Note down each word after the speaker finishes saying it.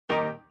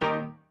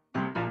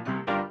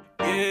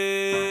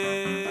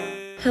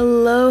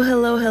Hello,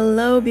 hello,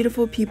 hello,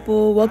 beautiful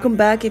people. Welcome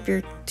back if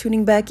you're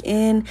tuning back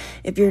in.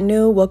 If you're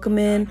new, welcome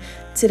in.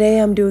 Today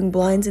I'm doing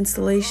blinds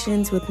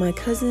installations with my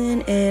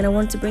cousin and I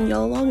wanted to bring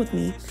y'all along with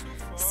me.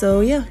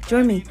 So yeah,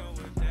 join me.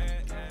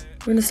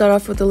 We're gonna start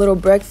off with a little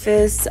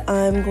breakfast.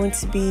 I'm going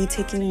to be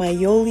taking my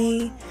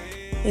Yoli.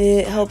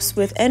 It helps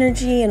with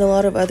energy and a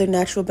lot of other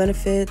natural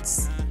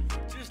benefits.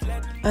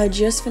 I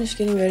just finished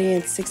getting ready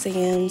at 6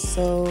 a.m.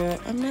 so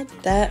I'm not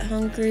that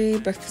hungry.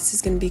 Breakfast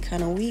is gonna be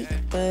kind of weak,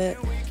 but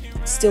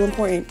still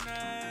important.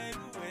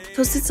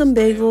 Toasted some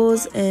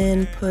bagels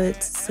and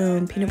put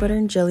some peanut butter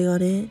and jelly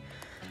on it.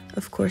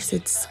 Of course,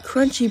 it's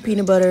crunchy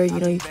peanut butter. You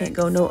know, you can't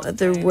go no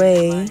other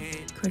way.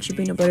 Crunchy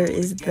peanut butter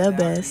is the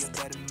best.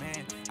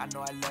 I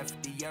know I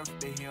left the earth,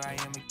 but here I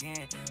am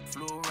again.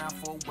 Flew around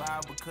for a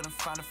while, but couldn't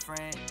find a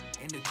friend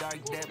in the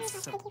dark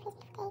depths. Thank you for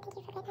getting me so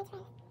clean to come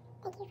home.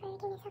 Thank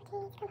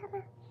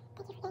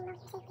you for getting out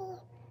here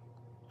safely.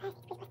 Please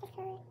bless the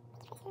food.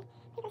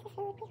 Please bless the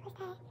food. Please bless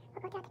that.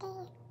 We'll go throughout the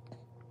day.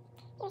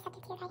 You're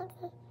receptive to your guidance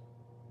and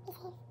be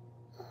safe.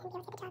 And be able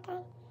to get the job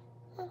done.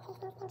 And say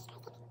things in Jesus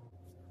Christ.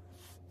 Amen.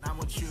 I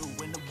want you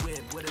in the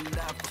whip with a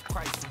love for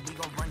Christ. And we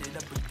gon' run it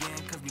up again,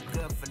 cause we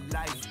good for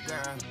life,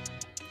 girl.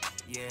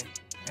 Yeah,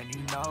 and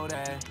you know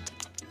that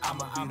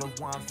I'ma be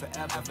the one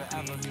forever,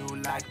 forever. You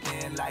locked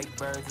in like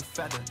birds of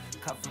feather,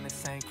 cut from the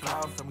same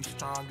cloth, and we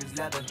strong as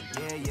leather.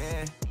 Yeah,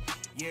 yeah.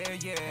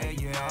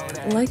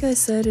 Like I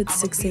said, it's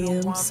 6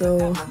 a.m.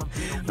 so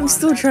I'm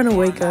still trying to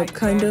wake up,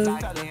 kind of.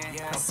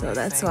 So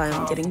that's why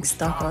I'm getting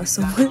stuck on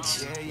so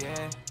much.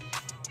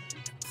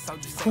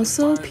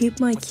 Also, peep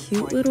my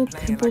cute little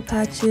pimple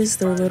patches,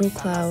 they're little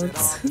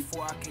clouds.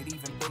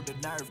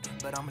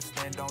 But I'ma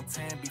stand on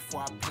 10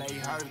 before I play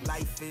her.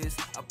 Life is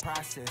a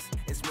process,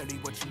 it's really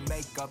what you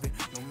make of it.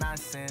 No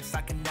nonsense,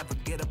 I can never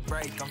get a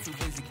break. I'm too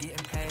busy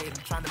getting paid,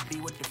 I'm trying to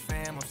be with the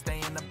fam. I'm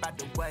staying up out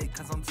the way,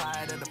 cause I'm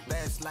tired of the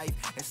fast life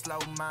and slow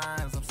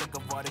minds. I'm sick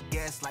of all the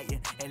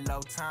gaslighting and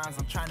low times.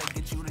 I'm trying to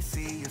get you to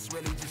see it's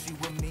really just you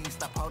and me.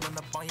 Stop holding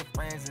up on your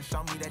friends and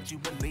show me that you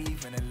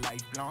believe in a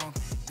lifelong.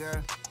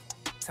 Girl,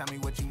 tell me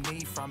what you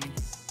need from me.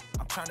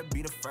 I'm trying to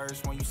be the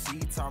first one you see,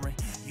 Tommy.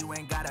 You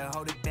ain't gotta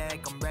hold it back,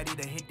 I'm ready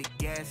to hit the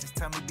gas. Just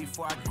tell me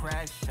before I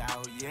crash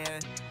out, yeah.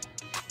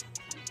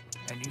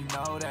 And you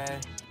know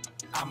that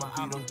I'ma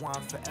be the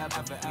one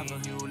forever, forever.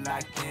 You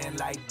locked in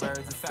like birds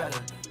of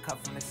feather, cut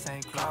from the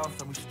same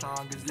cloth, and we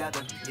strong as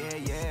leather. Yeah,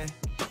 yeah,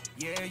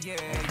 yeah,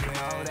 yeah, you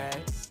know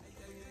that.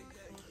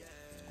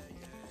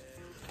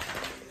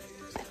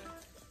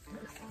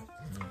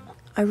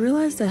 I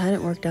realized I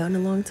hadn't worked out in a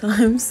long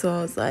time, so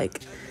I was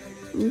like,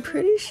 I'm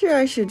pretty sure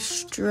I should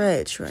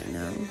stretch right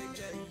now.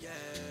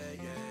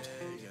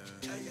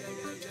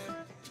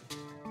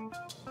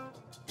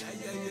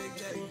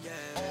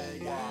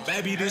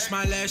 Baby, this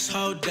my last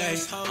whole day.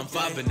 I'm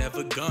far but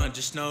never gone,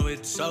 just know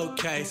it's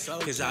okay.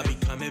 Cause I'll be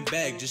coming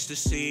back just to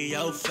see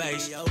your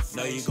face.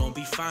 Know you gon'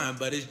 be fine,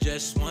 but it's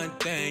just one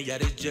thing. Yeah,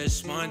 it's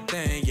just one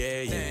thing,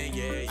 yeah, yeah,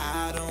 yeah.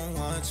 I don't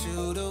want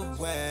you to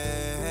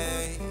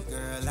wait,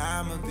 girl,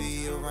 I'ma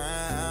be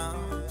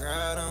around.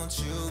 Girl, don't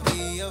you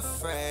be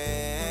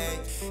afraid,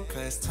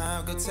 cause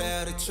time could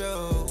tell the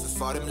truth.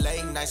 Before them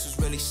late nights was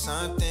really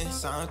something.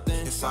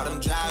 Before them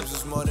drives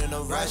was more than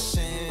a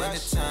rushing. When the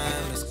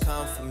time has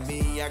come for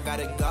me, I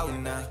gotta go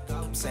now.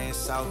 I'm saying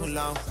so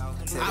long.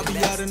 I'll be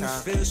out in the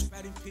field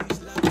spreading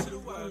peace, love to the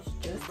world.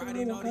 Just when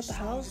I got the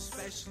house,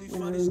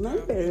 and I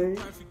remembered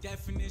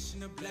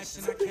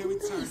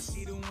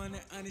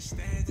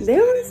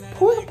there was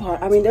porta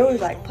pot. I mean, there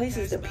was like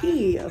places to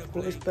pee, of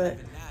course, but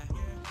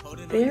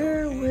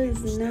there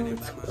was no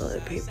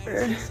toilet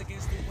paper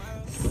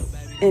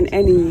in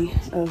any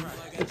of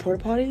the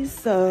porta potties,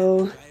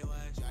 so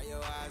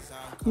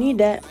need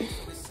that.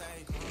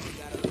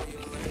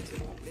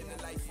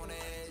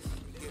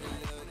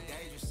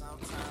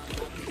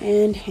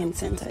 And hand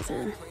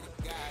sanitizer.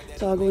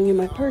 It's all going in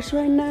my purse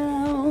right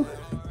now.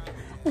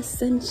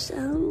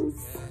 Essentials.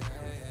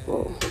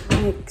 Whoa,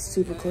 I'm like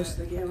super close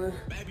to the camera.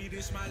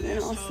 And I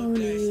also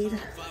need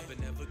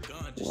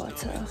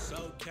water.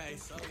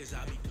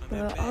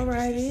 But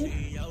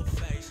alrighty,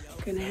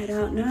 gonna head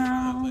out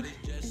now.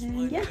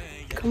 And yeah,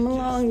 come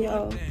along,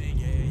 y'all.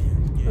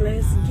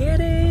 Let's get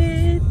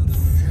it.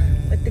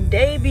 Let the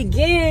day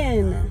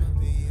begin.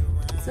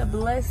 It's a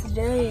blessed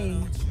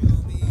day.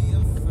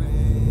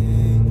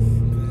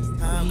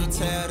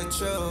 Tell the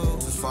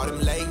truth. Before them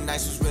late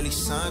nights was really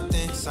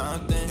something.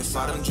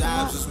 Before them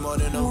drives was more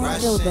than a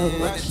rushing.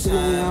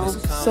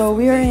 So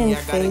we are in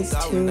phase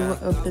 2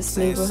 of this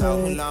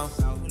neighborhood.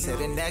 Till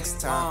the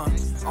next time.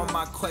 On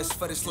my quest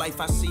for this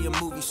life, I see a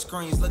movie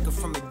screens. Looking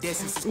from a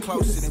distance, it's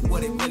closer than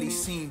what it really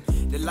seemed.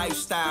 The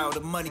lifestyle, the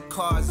money,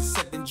 cars, and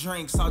sipping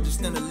drinks, all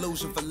just an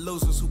illusion for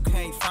losers who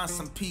can't find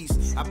some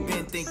peace. I've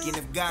been thinking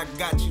if God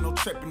got you, no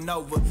tripping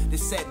over. The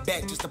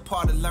setback, just a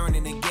part of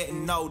learning and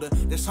getting older.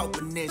 There's hope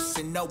in this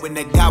and knowing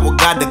that God will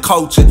guide the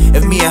culture.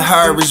 If me and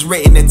her is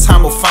written, then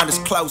time will find us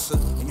closer.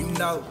 And you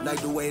know,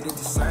 like the way that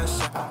the sun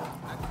shines.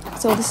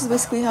 So this is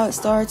basically how it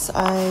starts.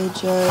 I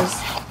just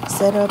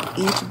set up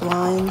each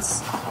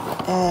blinds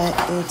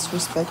at its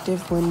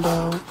respective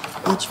window.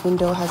 Each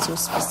window has a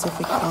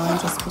specific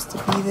blinds that's supposed to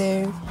be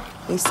there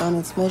based on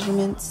its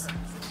measurements.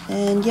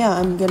 And yeah,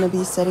 I'm gonna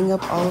be setting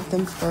up all of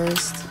them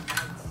first,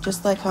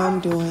 just like how I'm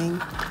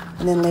doing,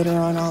 and then later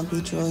on I'll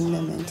be drilling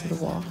them into the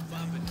wall.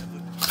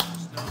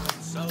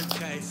 It's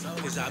okay,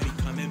 cause I'll be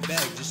coming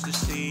back just to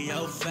see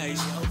your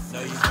face.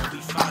 Know you gon'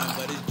 be fine,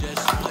 but it's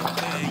just one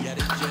thing. Yeah,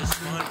 it's just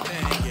one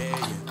thing. Yeah.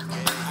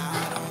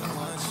 I don't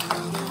want you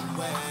to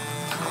wait,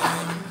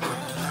 but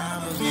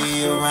I'ma be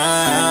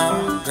around.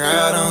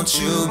 Girl, don't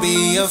you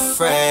be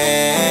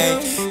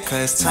afraid,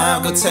 cause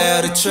time gon'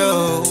 tell the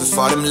truth. If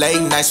all them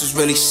late nights was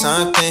really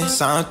something.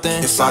 If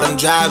all them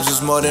jobs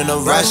was more than a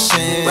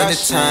rushing. When the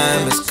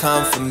time has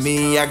come for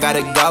me, I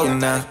gotta go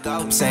now.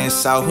 I'm saying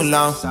so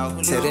long,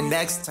 till the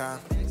next time.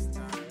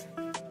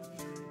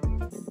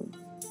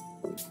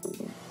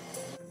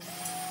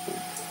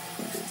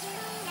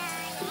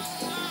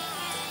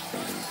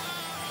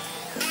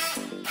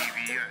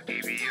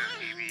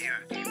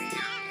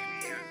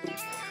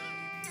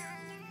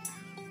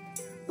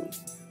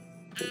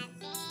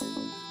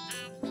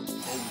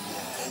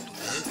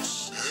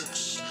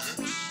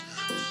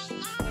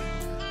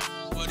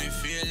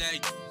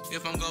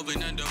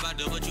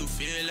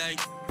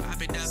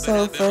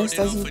 So first,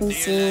 as you've been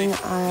seeing,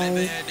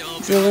 I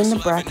drill in the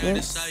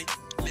brackets.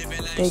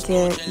 They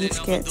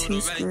each get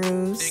 2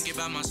 screws.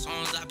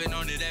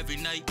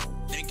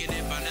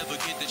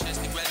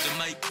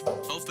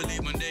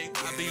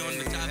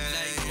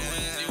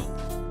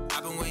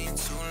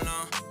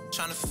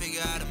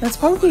 That's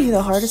probably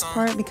the hardest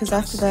part, because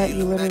after that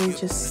you literally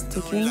just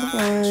stick in the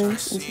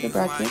blinds into the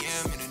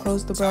brackets,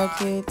 close the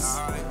brackets,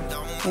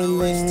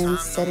 and then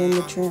set in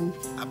the trim.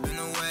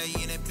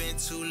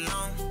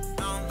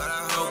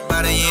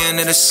 By the end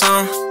of the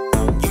song,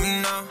 you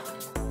know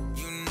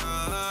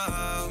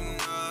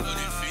what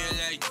it feel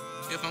like.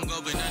 If I'm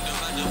going under,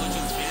 I know what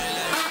you feel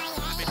like.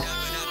 I've been down,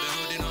 but I've been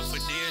holding on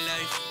for dear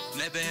life.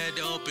 Never had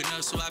to open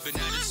up, so I've been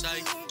out of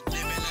sight.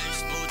 Living life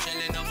smooth,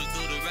 chilling, always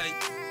do the right.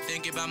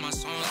 Thinking about my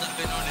songs, I've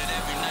been on it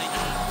every night.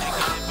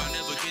 Thinking if I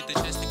never get the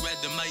chance to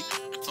grab the mic,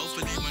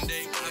 hopefully one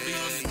day I'll be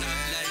on the top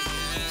light.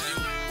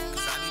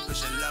 Cause I be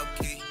pushing low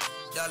key.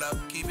 Up,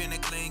 keeping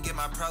it clean, get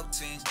my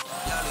proteins.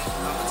 Y'all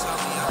mama told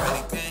me I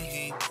already been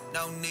here.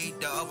 No need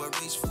to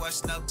overreach for a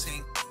snow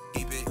team.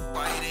 Keep it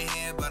quiet in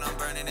here, but I'm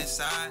burning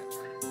inside.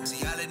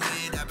 See, all I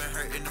need, I've been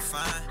hurting to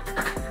find.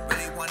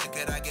 Really wanna,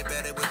 could I get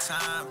better with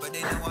time? But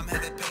they know I'm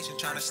headed patient,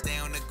 trying to stay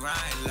on the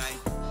grind. Like,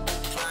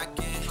 clock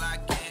in,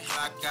 clock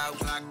out.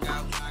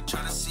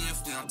 Trying to see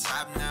if we on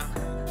top now.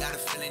 Got a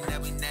feeling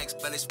that we next,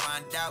 but let's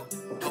find out.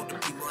 Hope the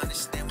people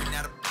understand we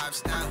not a pop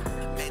star.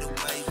 Made a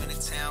wave in the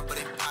town, but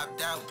it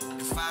popped out.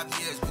 In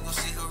 5 years, we gon'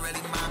 see who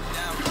really mopped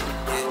out.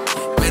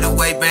 Yeah. Made a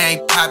wave, but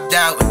ain't popped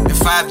out. In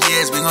 5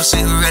 years, we gon'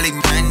 see who really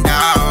manned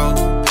out.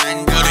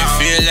 What it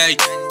feel like?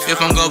 If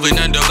I'm going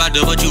under, I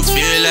do what you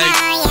feel like.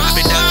 I've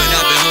been down, but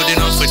I've been holding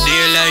on for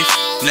dear life.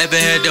 Never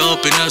had to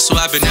open up, so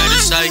I've been out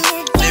of sight.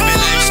 Living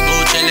life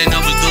smooth, chilling,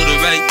 always do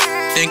the right.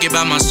 Thinking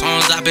about my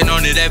songs, I've been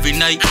on it every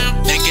night.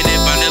 Thinking if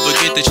I never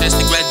get the chance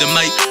to grab the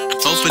mic,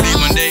 hopefully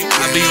one day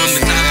I'll be on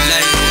the top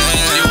light.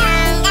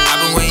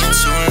 I've been waiting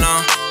too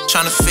long,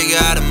 trying to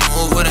figure out how to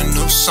move with a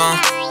new song.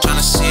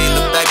 Trying to see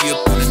the baby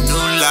up in a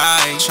new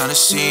light. Trying to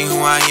see who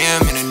I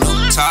am in a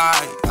new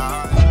tide.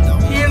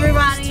 Hey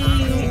everybody!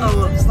 Oh,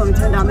 whoops, let me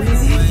turn down the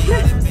music.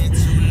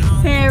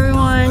 Hey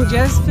everyone,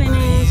 just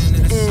finished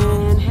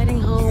and heading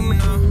home,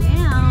 and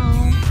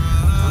now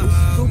I'm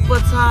super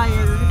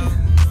tired.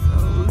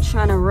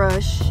 Trying to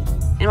rush,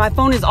 and my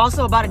phone is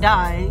also about to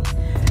die,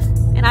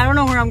 and I don't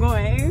know where I'm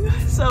going,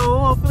 so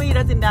hopefully it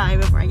doesn't die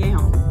before I get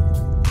home.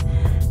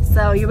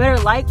 So you better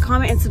like,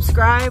 comment, and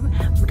subscribe,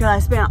 because I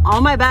spent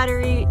all my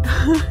battery.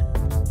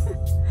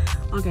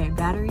 Okay,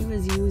 battery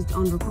was used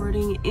on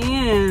recording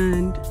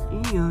and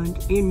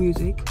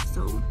music,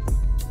 so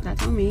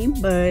that's on me.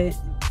 But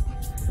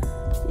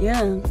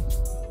yeah,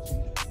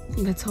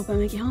 let's hope I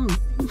make it home.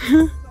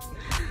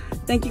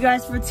 Thank you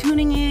guys for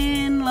tuning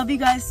in. Love you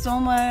guys so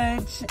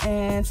much,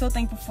 and so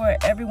thankful for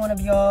every one of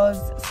y'all's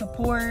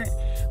support,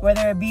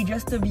 whether it be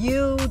just a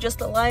view,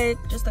 just a like,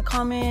 just a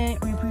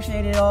comment. We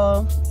appreciate it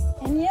all.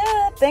 And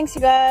yeah, thanks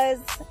you guys.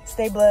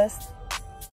 Stay blessed.